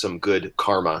some good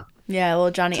karma. Yeah, a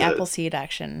little Johnny Appleseed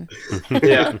action.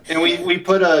 Yeah, and we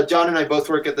put John and I both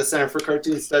work at the Center for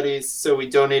Cartoon Studies, so we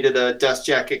donated a dust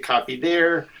jacket copy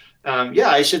there.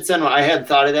 I should send one. I hadn't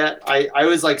thought of that. I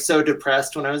was like so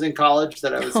depressed when I was in college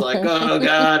that I was like, oh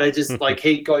God, I just like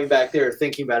hate going back there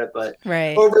thinking about it. But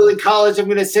over in college, I'm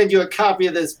going to send you a copy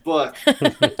of this book.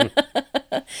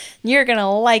 You're going to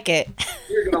like it.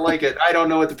 You're going to like it. I don't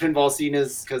know what the pinball scene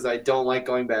is because I don't like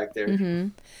going back there. Mm-hmm.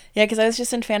 Yeah, because I was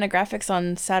just in Fantagraphics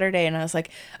on Saturday and I was like,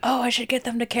 oh, I should get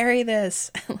them to carry this.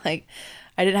 Like,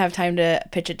 I didn't have time to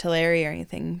pitch it to Larry or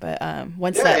anything, but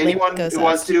once that link goes who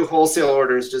wants to do wholesale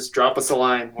orders, just drop us a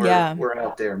line. We're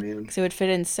out there, man. So it would fit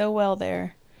in so well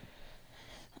there.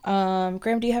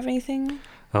 Graham, do you have anything?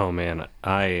 Oh man,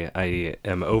 I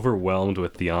am overwhelmed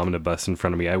with the omnibus in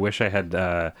front of me. I wish I had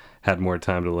had more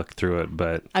time to look through it,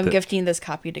 but I'm gifting this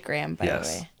copy to Graham, by the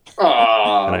way.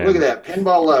 Oh, look at that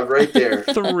pinball love right there.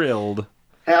 Thrilled.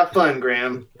 Have fun,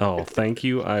 Graham. Oh, thank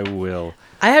you. I will.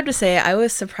 I have to say, I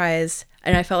was surprised,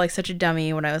 and I felt like such a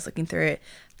dummy when I was looking through it,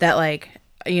 that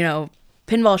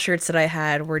pinball shirts that I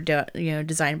had were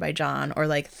designed by John, or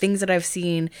like things that I've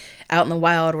seen out in the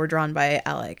wild were drawn by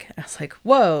Alec. I was like,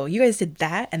 whoa, you guys did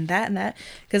that and that and that?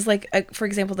 Because for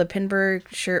example, the Pinburg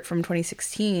shirt from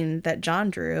 2016 that John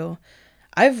drew,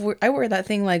 I wear that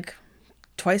thing like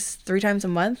 3 times a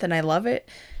month, and I love it.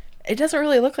 It doesn't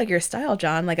really look like your style,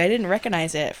 John. Like, I didn't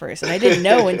recognize it at first, and I didn't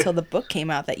know until the book came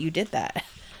out that you did that.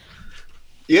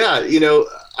 Yeah,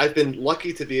 I've been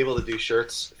lucky to be able to do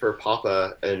shirts for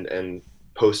Papa and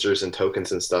posters and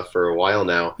tokens and stuff for a while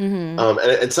now. Mm-hmm.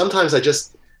 And sometimes I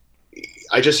just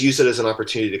use it as an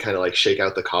opportunity to kind of like shake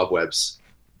out the cobwebs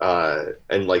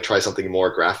and like try something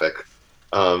more graphic.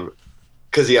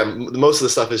 because most of the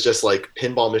stuff is just like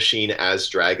pinball machine as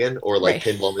dragon or like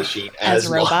pinball machine as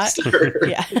robot. Monster.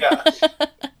 Yeah.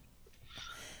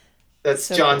 That's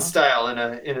so John's style in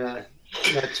a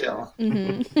nutshell.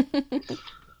 Mm-hmm.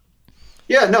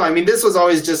 Yeah, no, I mean, this was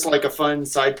always just like a fun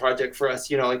side project for us.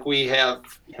 Like we have,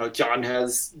 John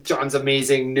has John's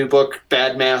amazing new book,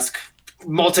 Bad Mask,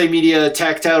 multimedia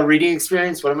tactile reading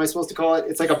experience. What am I supposed to call it?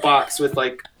 It's like a box with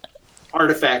like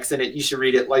artifacts in it. You should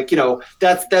read it. Like,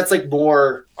 that's like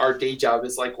more our day job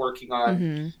is like working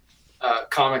on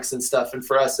comics and stuff. And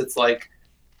for us, it's like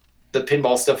the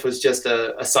pinball stuff was just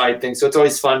a side thing. So it's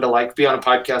always fun to like be on a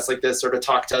podcast like this or to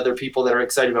talk to other people that are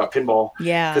excited about pinball.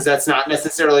 Yeah. Because that's not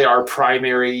necessarily our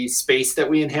primary space that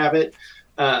we inhabit.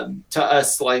 To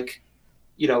us, like,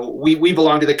 we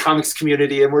belong to the comics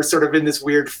community and we're sort of in this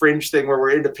weird fringe thing where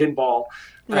we're into pinball.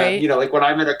 Right. Like when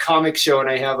I'm at a comic show and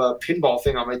I have a pinball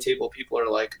thing on my table, people are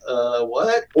like,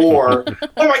 what? Or, oh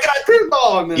my God,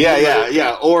 pinball! And then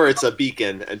yeah. Or it's a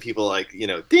beacon and people like,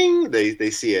 ding, they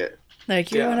see it.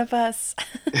 Like, you're one of us.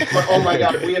 Oh my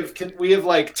God, we have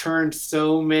like turned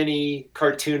so many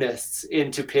cartoonists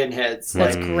into pinheads.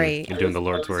 That's like, great. You're doing the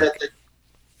Lord's work. At the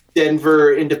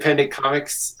Denver Independent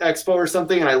Comics Expo or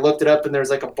something, and I looked it up, and there's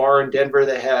like a bar in Denver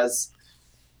that has,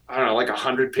 I don't know, like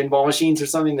 100 pinball machines or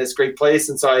something. This great place.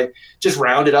 And so I just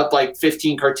rounded up like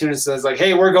 15 cartoonists and I was like,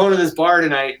 hey, we're going to this bar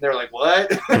tonight. And they're like,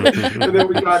 what? And then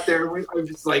we got there. I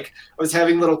was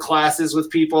having little classes with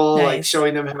people, like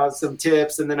showing them how some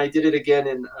tips. And then I did it again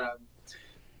in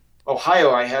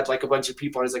Ohio. I had like a bunch of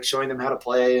people. I was like showing them how to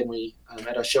play, and we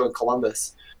had a show in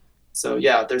Columbus. So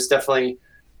yeah, there's definitely,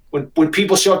 when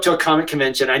people show up to a comic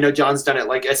convention, I know John's done it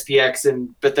like SPX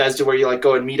and Bethesda where you like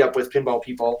go and meet up with pinball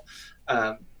people.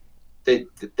 They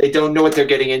don't know what they're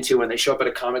getting into when they show up at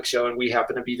a comic show, and we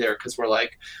happen to be there because we're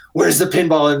like, where's the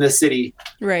pinball in this city?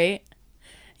 Right.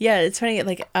 Yeah, it's funny.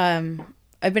 Like,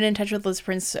 I've been in touch with Liz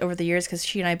Prince over the years because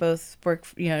she and I both work,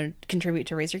 contribute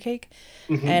to Razor Cake.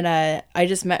 Mm-hmm. And I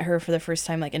just met her for the first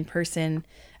time, like in person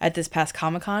at this past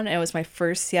Comic-Con. And it was my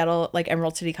first Seattle, like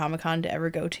Emerald City Comic-Con to ever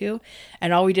go to.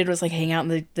 And all we did was like hang out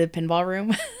in the pinball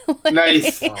room.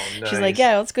 Nice. Oh, nice. She's like,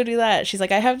 yeah, let's go do that. She's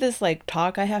like, I have this like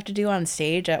talk I have to do on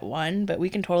stage at 1, but we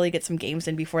can totally get some games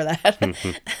in before that.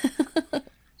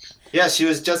 Yeah, she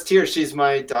was just here. She's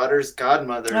my daughter's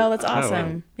godmother. Oh, that's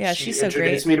awesome. Yeah, she's so great. She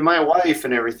introduced me to my wife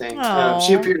and everything.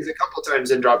 She appears a couple times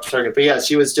in Drop Target. But yeah,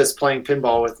 she was just playing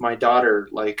pinball with my daughter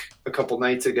like a couple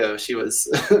nights ago. She was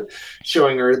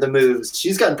showing her the moves.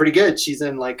 She's gotten pretty good. She's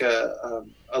in like a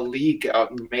league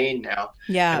out in Maine now.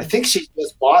 Yeah. And I think she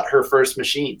just bought her first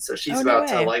machine. So she's about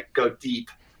to like go deep.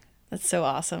 That's so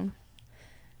awesome.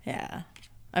 Yeah.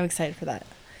 I'm excited for that.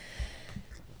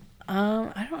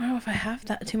 I don't know if I have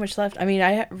that too much left. I mean,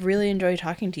 I really enjoy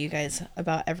talking to you guys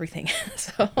about everything.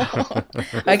 So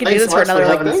I could do this for another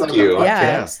like thank you.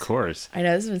 Yeah, of course. I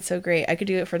know this has been so great. I could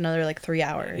do it for another like 3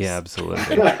 hours. Yeah,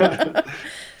 absolutely.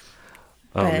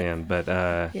 But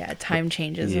yeah, time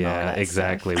changes and all that. Yeah,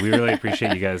 exactly. We really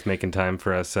appreciate you guys making time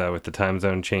for us with the time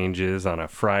zone changes on a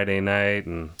Friday night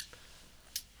and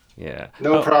yeah.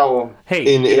 No problem.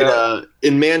 Hey,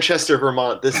 in Manchester,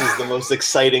 Vermont, this is the most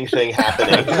exciting thing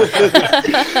happening.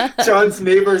 John's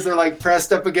neighbors are like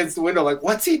pressed up against the window, like,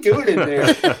 what's he doing in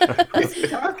there? Who's he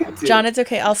talking to? John, it's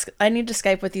okay. I need to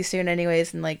Skype with you soon,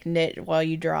 anyways, and like knit while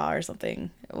you draw or something.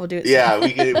 We'll do it. Yeah,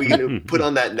 we can put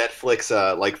on that Netflix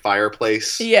like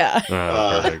fireplace. Yeah.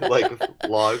 Like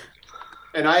log.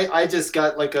 And I just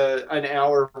got like an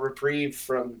hour reprieve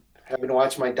from having to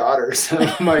watch my daughter. So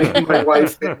my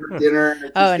wife had her dinner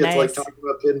and just gets like talking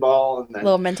about pinball and then a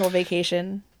little mental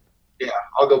vacation. Yeah,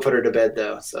 I'll go put her to bed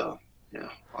though. So yeah,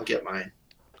 I'll get mine.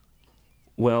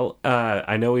 Well,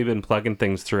 I know we've been plugging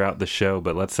things throughout the show,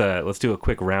 but let's do a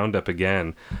quick roundup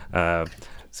again. So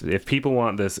if people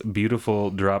want this beautiful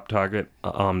Drop Target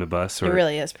omnibus, or it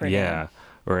really is pretty. Yeah,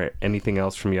 or anything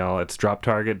else from y'all, it's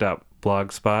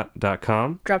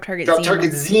droptarget.blogspot.com. Drop Target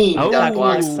Zine.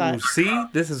 Oh, see,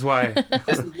 this is why.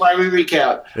 This is why we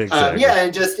recap. Exactly. Yeah,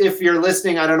 and just if you're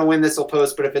listening, I don't know when this will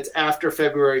post, but if it's after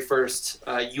February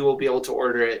 1st, you will be able to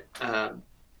order it.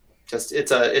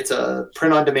 It's a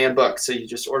print-on-demand book, so you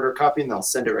just order a copy and they'll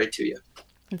send it right to you.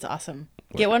 That's awesome.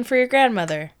 Get one for your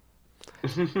grandmother.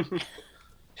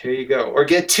 Here you go. Or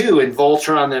get 2 and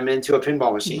Voltron them into a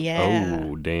pinball machine. Yeah.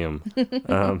 Oh, damn.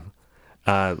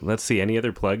 Let's see. Any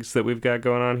other plugs that we've got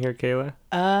going on here, Kayla?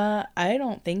 I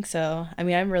don't think so. I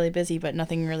mean, I'm really busy, but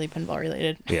nothing really pinball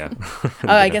related. Yeah.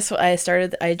 I guess I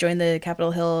joined the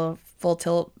Capitol Hill Full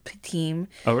Tilt team.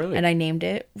 Oh, really? And I named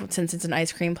it, since it's an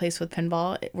ice cream place with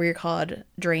pinball, we're called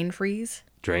Drain Freeze.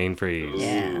 Drain Freeze.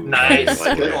 Yeah. Nice.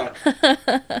 Good one.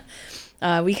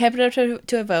 We kept it up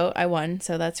to a vote. I won,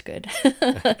 so that's good.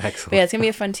 Excellent. But yeah, it's gonna be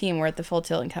a fun team. We're at the Full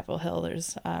Tilt in Capitol Hill.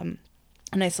 There's a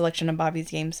nice selection of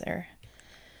Bobby's games there.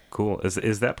 Cool.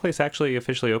 Is that place actually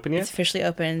officially open yet? It's officially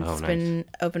open. Oh, it's been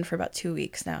open for about 2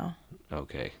 weeks now.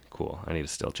 Okay, cool. I need to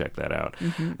still check that out.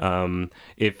 Mm-hmm.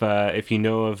 If you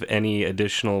know of any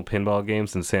additional pinball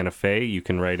games in Santa Fe, you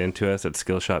can write into us at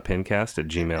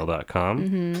skillshotpincast@gmail.com.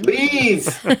 Mm-hmm.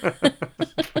 Please!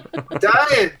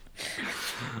 Dying!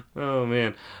 Oh,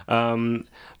 man.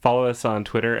 Follow us on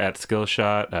Twitter at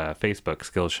Skillshot, Facebook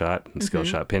Skillshot, and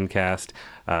Skillshot Pincast.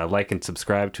 Like and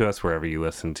subscribe to us wherever you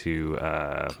listen to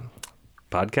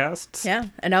podcasts. Yeah,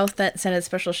 and I'll send a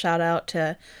special shout out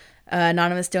to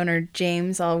anonymous donor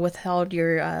James. I'll withhold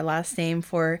your last name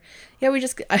for. Yeah,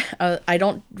 I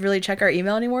don't really check our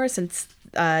email anymore since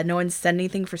no one's sent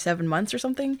anything for 7 months or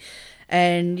something.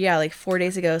 And yeah, like 4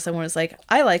 days ago, someone was like,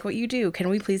 "I like what you do. Can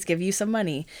we please give you some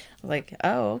money?" I was like,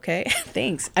 "Oh, okay,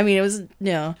 thanks." I mean, it was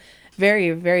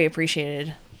very, very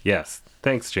appreciated. Yes,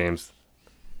 thanks, James.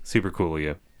 Super cool of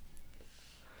you.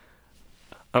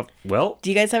 Well, do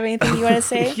you guys have anything you want to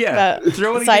say? Yeah,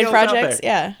 about side projects?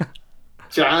 Yeah.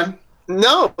 John?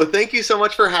 No, thank you so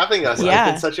much for having us. Yeah.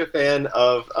 I've been such a fan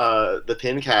of the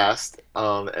Pincast,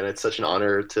 and it's such an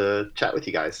honor to chat with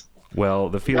you guys. Well,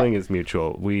 the feeling is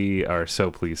mutual. We are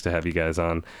so pleased to have you guys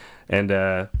on. And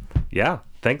yeah,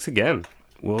 thanks again.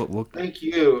 We'll Thank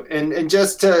you. And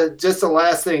just the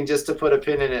last thing, just to put a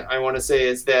pin in it, I want to say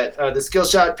is that the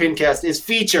Skillshot Pincast is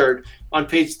featured on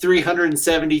page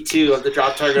 372 of the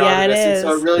Drop Target Autodestined.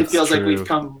 So it really feels like we've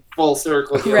come full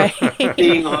circle here, right.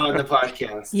 being on the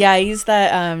podcast. Yeah, I used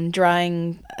that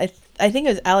drawing. I think it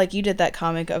was Alec. You did that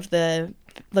comic of the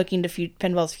looking to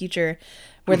pinball's future,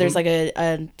 where there's like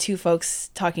a two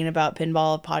folks talking about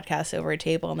pinball podcasts over a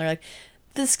table, and they're like,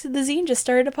 the zine just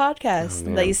started a podcast.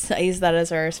 Oh, I used that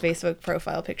as our Facebook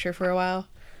profile picture for a while.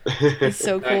 It's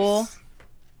so cool. Nice.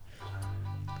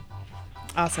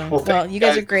 Awesome. Well, you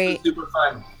guys are great. Super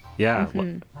fun. Yeah.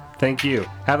 Well, thank you.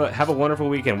 Have a wonderful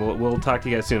weekend. We'll talk to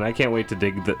you guys soon. I can't wait to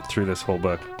dig through this whole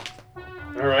book.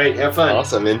 All right. Have fun.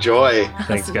 Awesome. Enjoy.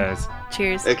 Thanks, guys.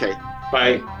 Cheers. Okay.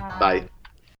 Bye. Bye.